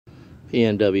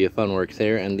PNW Funworks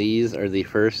here, and these are the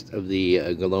first of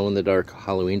the glow-in-the-dark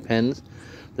Halloween pens.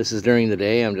 This is during the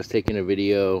day. I'm just taking a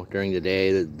video during the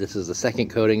day. This is the second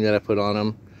coating that I put on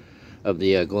them of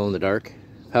the glow-in-the-dark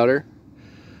powder.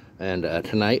 And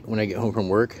tonight, when I get home from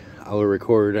work, I will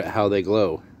record how they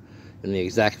glow in the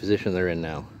exact position they're in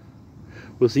now.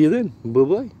 We'll see you then.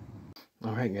 Bye-bye.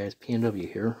 Alright guys,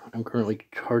 PNW here. I'm currently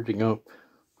charging up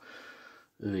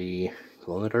the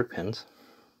glow-in-the-dark pens.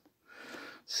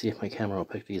 See if my camera will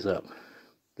pick these up.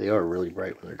 They are really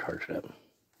bright when they're charged up.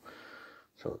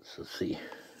 So let's see.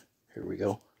 Here we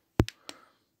go.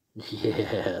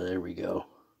 Yeah, there we go.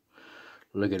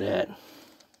 Look at that.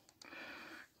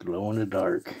 Glow in the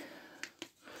dark.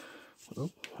 Oh,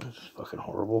 that's fucking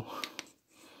horrible.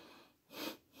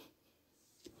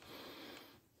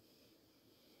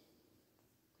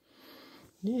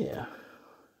 Yeah.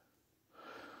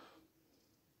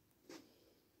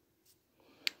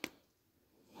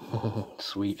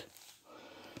 Sweet.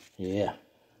 Yeah.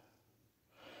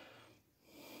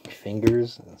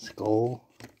 Fingers and skull.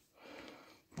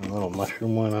 A little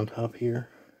mushroom one on top here.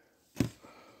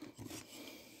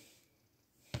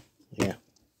 Yeah.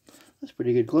 That's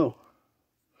pretty good glow.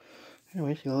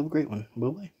 Anyways, you'll have a great one.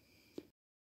 Bye-bye.